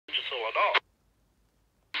or not.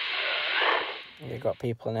 You got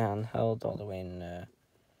people in a handheld all the way in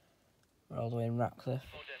Ratcliffe.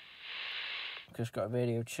 Just got a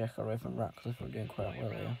radio check all the way from Ratcliffe. We're doing quite well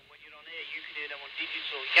here. When you're on air, you can hear them on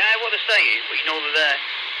digital. You can't hear what they're saying, but you know they're there.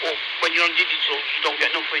 Or when you're on digital, you don't get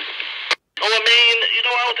nothing. Oh, I mean, you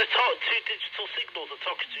know how they talk to digital signals they're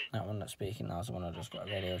talking to? That one that's speaking now is the one I just got a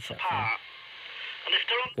radio check from. And if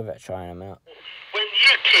they're on... Give it a try in a minute. When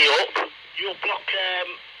you key up, you'll block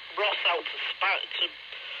Ross out to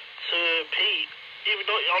Pete. Even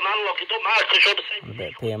though you're on analog, it don't matter because you're on the same A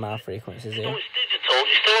bit of PMR frequencies here. Even though it's digital,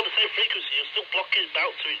 you're still on the same frequency. You're still blocking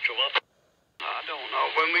out to each other. I don't know.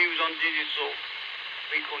 When we was on digital,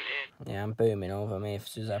 we couldn't hear. Yeah, I'm booming over me. As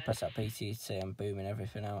soon as I press that PTT, I'm booming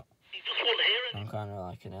everything out. You just won't hear it. I'm kind of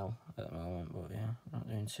like an L at the moment, but yeah, not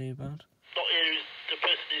doing too bad. Not hearing the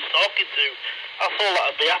person he's talking to. I thought that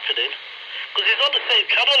would be happening. Because he's on the same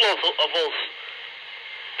channel of us.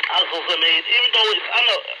 As us, I mean, even though it's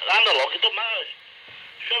analog, it don't matter.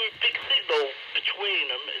 Showing big signal between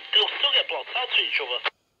them, they'll still get blocked out to each other.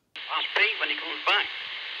 Ask Pete when he comes back,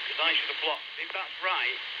 because I should have blocked. If that's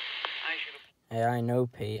right, I should have. Yeah, I know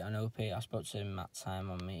Pete. I spoke to him that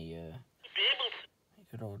time on me. Be able to. He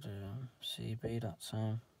could order CB that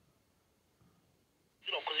time.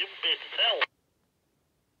 You know, because he wouldn't be able to tell.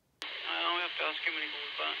 I know, we have to ask him when he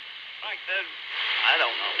comes back. Back then, I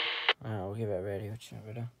don't know. Alright, we'll give it a radio check,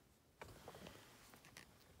 brother.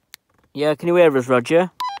 Yeah, can you hear us,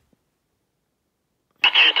 Roger?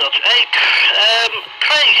 Hey,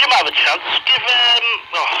 Craig, you might have a chance. Give,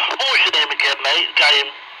 what was your name again, mate? Guy in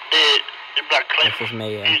Radcliffe. This is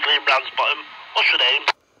me, yeah. Usually in Ransbottom. What's your name?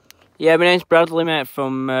 Yeah, my name's Bradley, mate,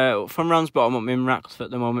 from Ransbottom up in Ratcliffe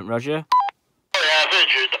at the moment, Roger. Oh, yeah, I've heard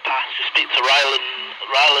you in the past. You speak to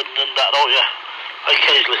Ryland and that, don't you? I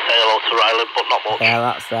occasionally say hello to Ryland, but not much. Yeah,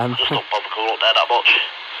 that's them. Just don't bother going up there that much.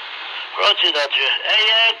 Roger.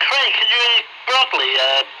 Hey, Craig, can you hear Bradley,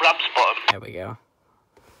 Ransbottom? There we go.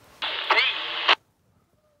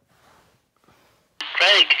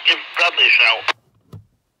 Craig, give Bradley a shout.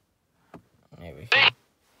 There we go.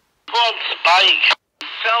 Go on, Spike.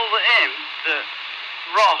 Tell him that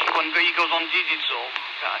Ross, when he goes on digital,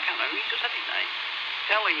 I can't remember, he just said his name.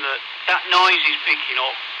 Tell him that noise he's picking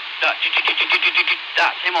up, that's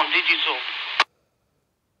him on digital.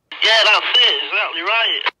 Yeah, that's it, exactly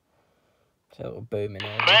right. It's a little booming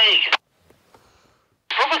over. Craig.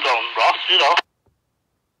 Brother's on Ross, you know.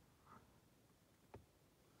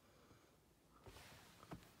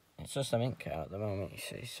 It's just an ink out at the moment, you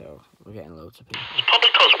see, so we're getting loads of people. It's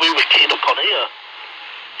probably because we were keyed up on here.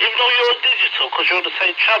 Even though you're on digital, because you're on the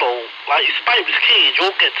same channel, like your Spike was keyed,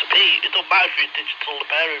 you'll get to Pete. It don't matter if you're digital or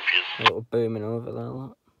pairing views. A little booming over there,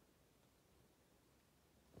 look.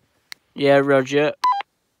 Yeah, Roger.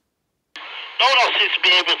 No one else seems to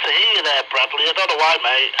be able to hear you there, Bradley. I don't know why,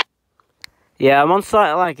 mate. Yeah, I'm on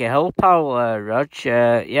site like a hill, pal, Rog.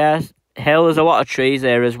 Yeah, hill, there's a lot of trees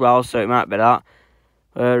there as well, so it might be that.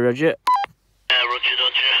 Roger. Yeah, Roger.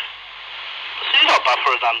 So you're not bad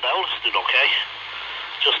for a handheld, it's doing okay.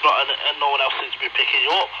 Just not, and no one else seems to be picking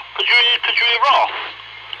you up. Could you hear Ross?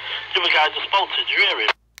 The other guy just spoke to, did you hear him?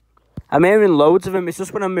 I'm hearing loads of them. It's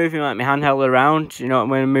just when I'm moving like my handheld around, you know,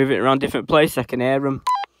 when I'm moving it around different places, I can hear them.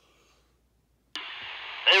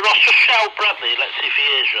 Hey, Ross, just shout Bradley, let's see if he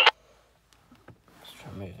hears you. Let's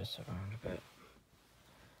try and move this around a bit.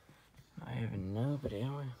 Not hearing nobody,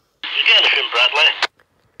 are we? Did you get anything, Bradley?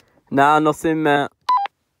 Nah, nothing, mate.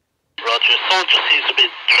 Roger, someone just seems to be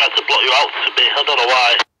trying to block you out to me. I don't know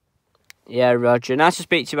why. Yeah, Roger. Nice to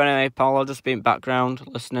speak to you anyway, Paul. I'll just be in background,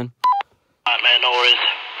 listening. Alright, mate, no worries.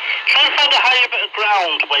 Try and find a higher bit of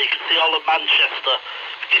ground where you can see all of Manchester.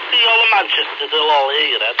 If you see all of Manchester, they'll all hear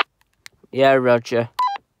you then. Yeah, Roger.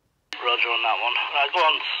 Roger on that one. Right, go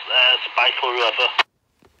on, Spike or whoever.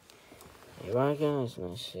 Here are, guys.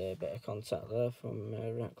 Nice bit of contact there from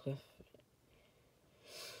Ratcliffe.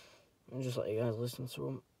 I'll just let you guys listen to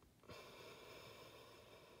them.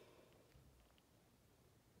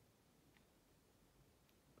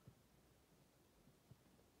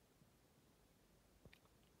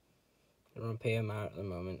 We're on PMR at the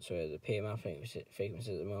moment, so the PMR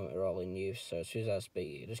frequencies at the moment are all in use, so as soon as I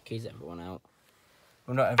speak, it just keys everyone out.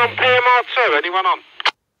 Well, not everyone. On PMR 2, anyone on?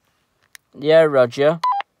 Yeah, Roger.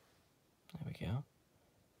 There we go.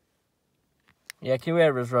 Yeah, can you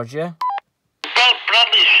hear us, Roger?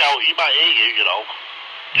 Bradley shout, he might hear you, you know.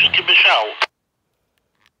 Just give me a shout.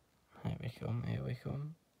 Here we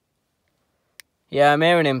come. Yeah, I'm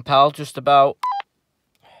hearing him, pal, just about.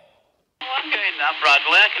 I'm getting that,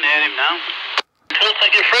 Bradley, I can hear him now. Can I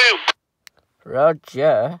take it through?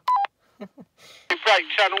 Roger. Break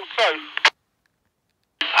channel 2.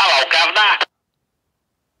 Hello, now, Governor.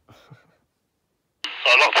 So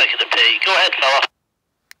I'm not taking a pee. Go ahead, fella.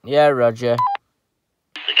 Yeah, Roger.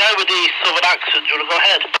 The guy with the southern accent, do you want to go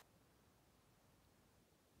ahead?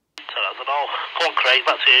 So I don't know. Go on, Craig,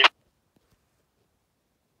 back to you.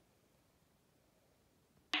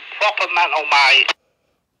 Proper mental, mate.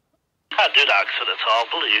 Can't do that accent at all,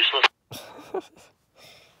 bloody useless.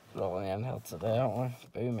 Rolling the handheld today, aren't we?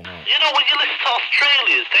 Booming it. You know, when you listen to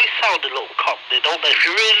Australians, they sound a little cockney, don't they? If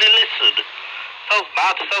you really listen, sounds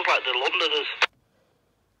mad. It sounds like the Londoners.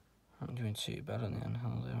 I'm doing too bad on the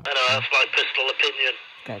handheld. I know, that's my personal opinion.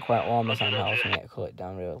 It's getting quite warm this handheld, so I need to cool it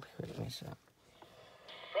down really quickly. So.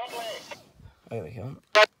 There we go.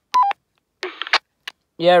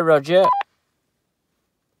 Yeah, Roger.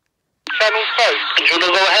 Channel 2, do you want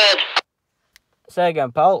to go ahead? Say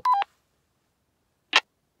again, Paul.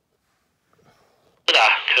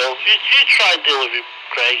 Cool. You try and deal with him,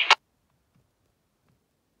 Craig.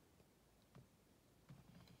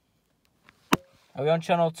 Are we on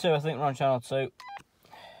channel 2? I think we're on channel 2. Yeah,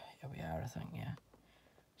 we are, I think, yeah.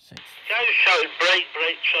 6. Yeah, you shouted break,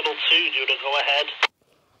 channel 2, do you want to go ahead?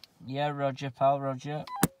 Yeah, Roger, pal, Roger.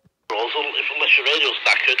 Unless your radio's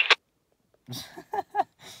knackered.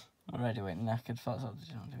 Already went knackered, thought I'm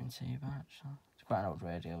not doing too bad, so. It's quite an old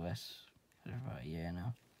radio, this. It's about a year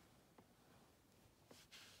now.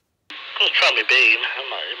 Just try me beam.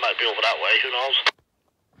 It might be over that way, who knows?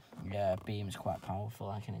 Yeah, beam's quite powerful,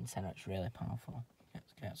 like an antenna's really powerful.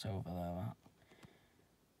 Gets over there, that.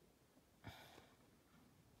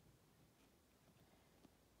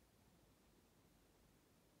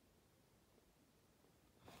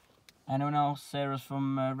 Anyone else? Sarah's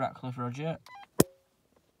from Ratcliffe, Roger.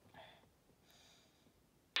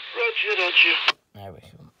 Roger. There we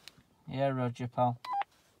go. Yeah, Roger, pal.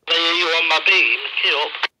 Are you on my beam? Key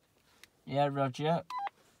up. Yeah, Roger. Not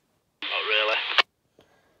really.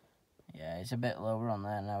 Yeah, it's a bit lower on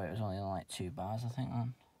there now. It was only like 2 bars, I think,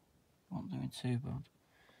 then. Not doing too bad.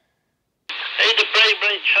 Hey, the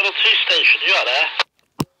break, channel 2 station, you out there?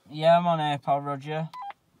 Yeah, I'm on here, pal, Roger. Yeah,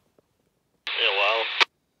 well.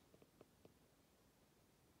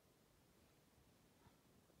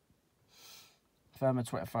 If I'm a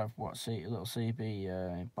 25 watt little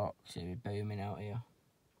CB box, it'll be booming out here.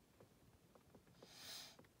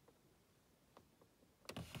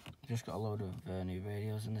 Just got a load of new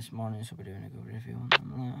radios in this morning, so we're doing a good review on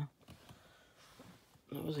them later.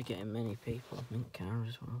 I wasn't getting many people, I think, car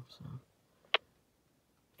as well, so.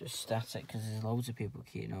 Just static, because there's loads of people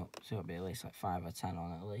queuing up, so it'll be at least like 5 or 10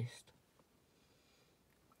 on at least.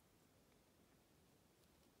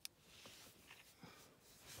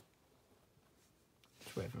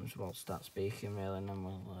 Just wait for them to all start speaking, really, and then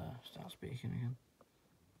we'll start speaking again.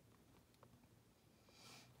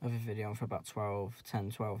 I have a video on for about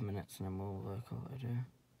 10-12 minutes, and then we'll call it a day.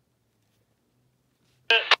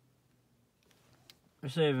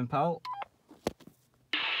 Receiving, pal.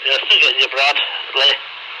 Yeah, still getting you, Brad.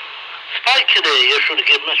 Spike in here, you should have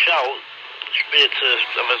given him a shout. Should be able to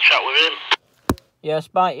have a chat with him. Yeah,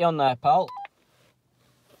 Spike, you on there, pal?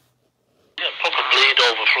 Yeah, probably bleed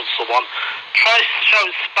over from someone. Try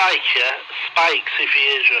shouting Spike, yeah? Spike, see if he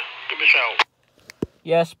hears you. Give me a shout.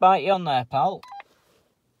 Yeah, Spike, you on there, pal?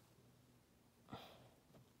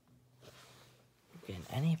 Getting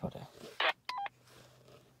anybody?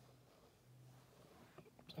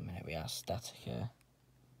 A minute, we are static here.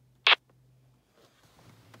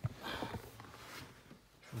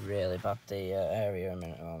 It's really bad, the area I'm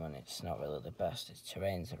in at the moment. It's not really the best. Its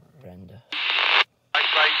terrain's horrendous.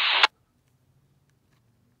 Bye.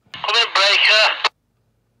 Come in, breaker.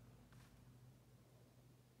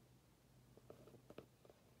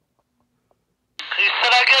 Can you say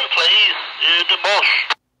that again, please? You're in the bush.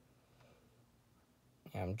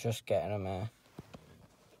 Yeah, I'm just getting them here.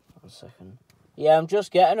 1 second. Yeah, I'm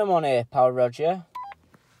just getting them on here, pal Roger.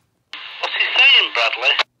 What's he saying,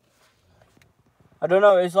 Bradley? I don't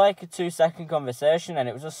know, it was like a 2-second conversation and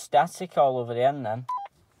it was just static all over the end then.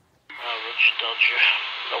 Oh, Roger Dodger.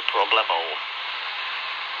 No problemo.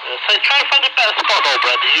 So try and find a better spot though,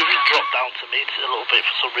 Bradley. You've dropped down to me a little bit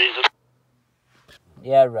for some reason.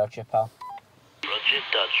 Yeah, Roger, pal. Roger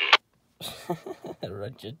Dodger.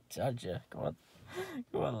 Roger Dodger, come on.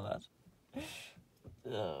 Come on, lad.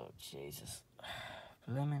 Oh, Jesus.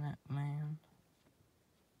 Blimmin' it, man.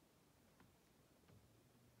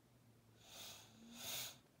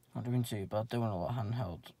 Not doing too bad, doing a lot of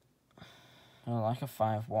handheld. Like a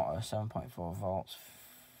 5 watt or 7.4 volts,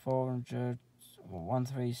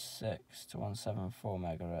 136 to 174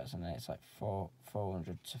 megahertz, and then it's like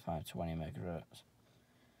 400 to 520 megahertz.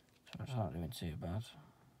 So I'm just not doing too bad.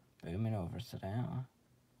 Booming over today, aren't I?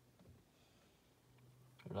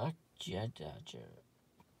 Roger.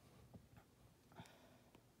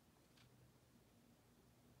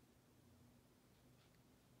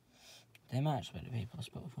 They might expect the people I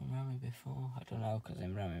spoke from Remy before. I don't know, because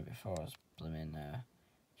in Remy before I was blooming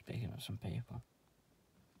speaking of some people.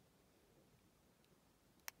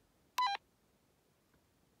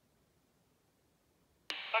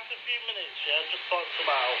 Back a few minutes, yeah, just sort some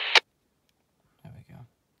out. There we go.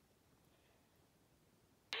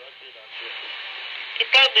 Give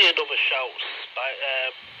Bradley another shout by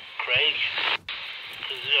Craig.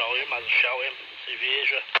 Because, you know, he might shout him, see if he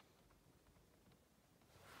hears you.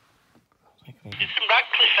 It's in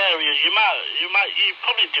Radcliffe area, you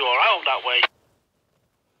probably do alright that way.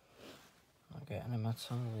 I'll get an him, I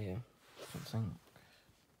think.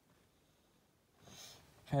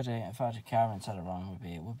 If I had a car instead of wrong,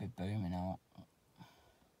 it would be booming out.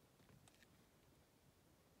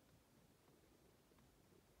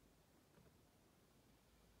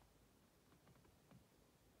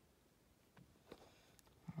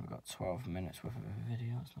 I've got 12 minutes worth of a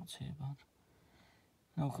video, it's not too bad.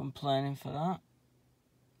 No complaining for that.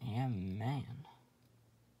 Yeah, man.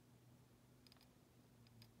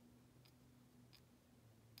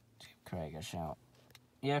 Let's give Craig a shout.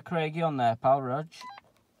 Yeah, Craig, you on there, pal, Rog?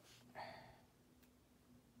 I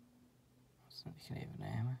don't think you can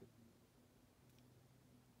even hear me.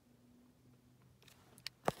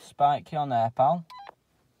 Spike, you on there, pal?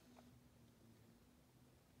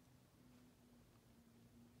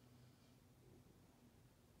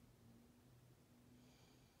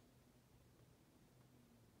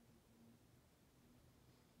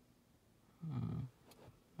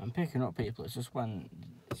 I'm picking up people, it's just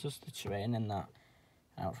the training that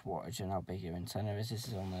helps wattage and how big your antenna is. This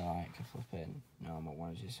is only like a flipping normal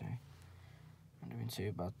one, as you say. Not doing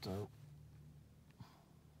too bad though.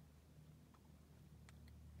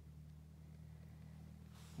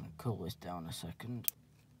 I'm gonna cool this down a second.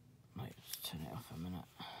 Might just turn it off a minute.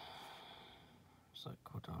 Just like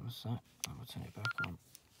go down a sec. I'm gonna turn it back on.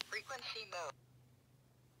 Frequency mode.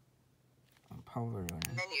 I'm power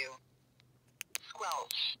running. Menu.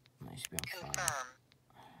 Squelch. Nice to be on Confirm. 5.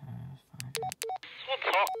 Someone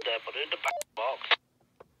talking there, but in the back box.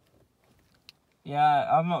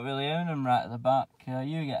 Yeah, I'm not really hearing them right at the back. Are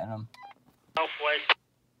you getting them? Halfway.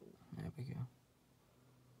 There we go.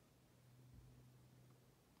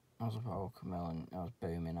 I was about to come and I was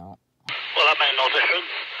booming out. Well, that made no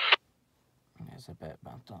difference. Yeah, it's a bit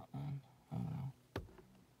bad that one. I don't know.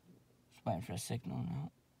 Just waiting for a signal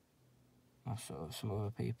now. Or sort of some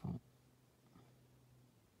other people.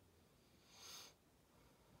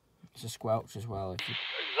 It's a squelch as well. If you...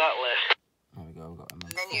 Exactly. There we go, we've got him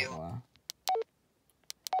on Menu. there.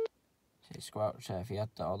 See, squelch there, if you had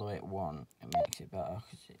that all the way at 1, it makes it better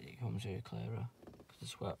because it comes here clearer. Because the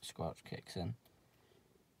squelch kicks in.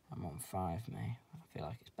 I'm on 5, me. I feel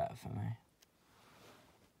like it's better for me.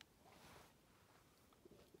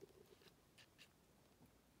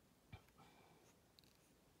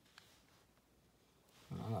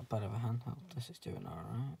 Not that bad of a handheld. This is doing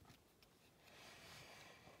alright.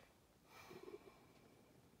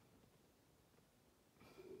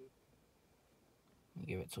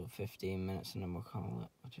 Give it till 15 minutes and then we'll call it.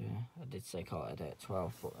 I did say call it a day at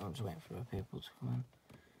 12, but I'm just waiting for the people to come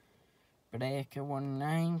in. Breaker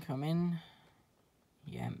 19 come in.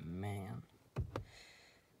 Yeah, man.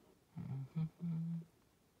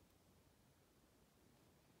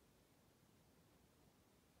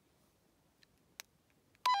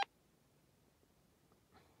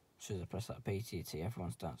 As soon as I press that PTT,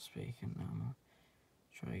 everyone starts speaking now.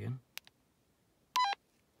 Try again.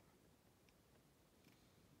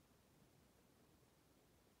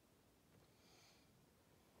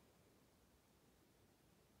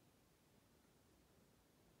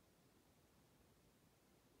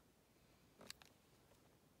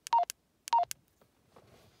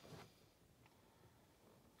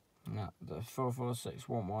 The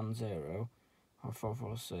 446110 or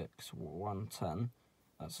 446110,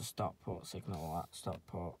 that's a stop port signal, that stop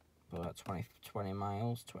port, but at 20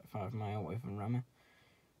 miles, 25 mile away from Remy.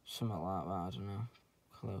 Something like that, I don't know.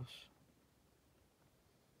 Close.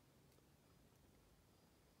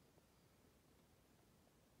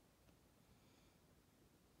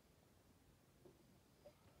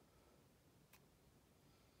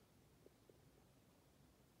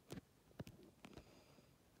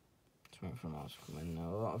 Wait for them all to come in now.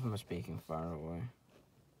 A lot of them are speaking far away.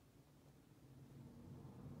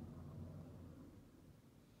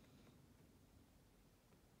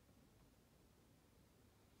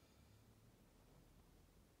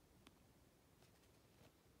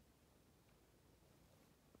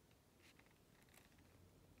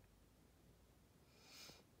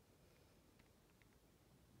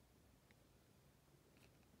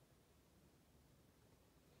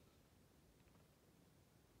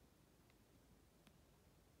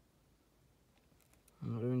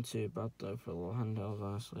 doing too bad though for a little handheld,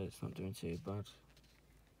 honestly. It's not doing too bad.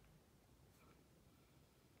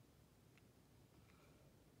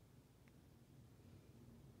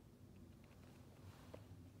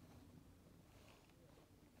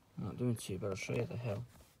 Not doing too bad. I'll show you the hill.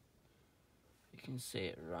 You can see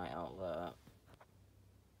it right out there.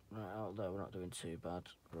 Right out there, we're not doing too bad.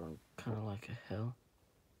 We're on kind of like a hill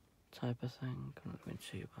type of thing. We're not doing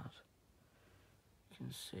too bad. You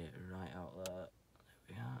can see it right out there. There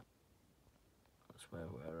we are. That's where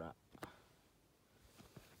we're at.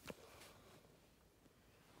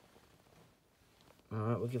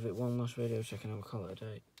 Alright, we'll give it one last video check and we'll call it a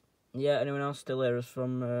day. Yeah, anyone else still hear us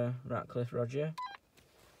from Ratcliffe, Roger?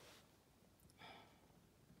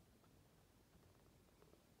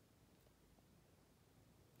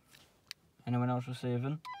 Anyone else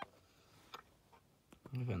receiving?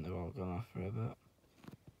 I think they've all gone off for a bit.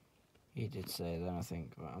 He did say then, I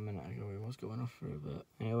think, about a minute ago, he was going off for a bit.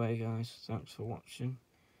 Anyway, guys, thanks for watching.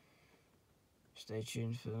 Stay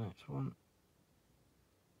tuned for the next one.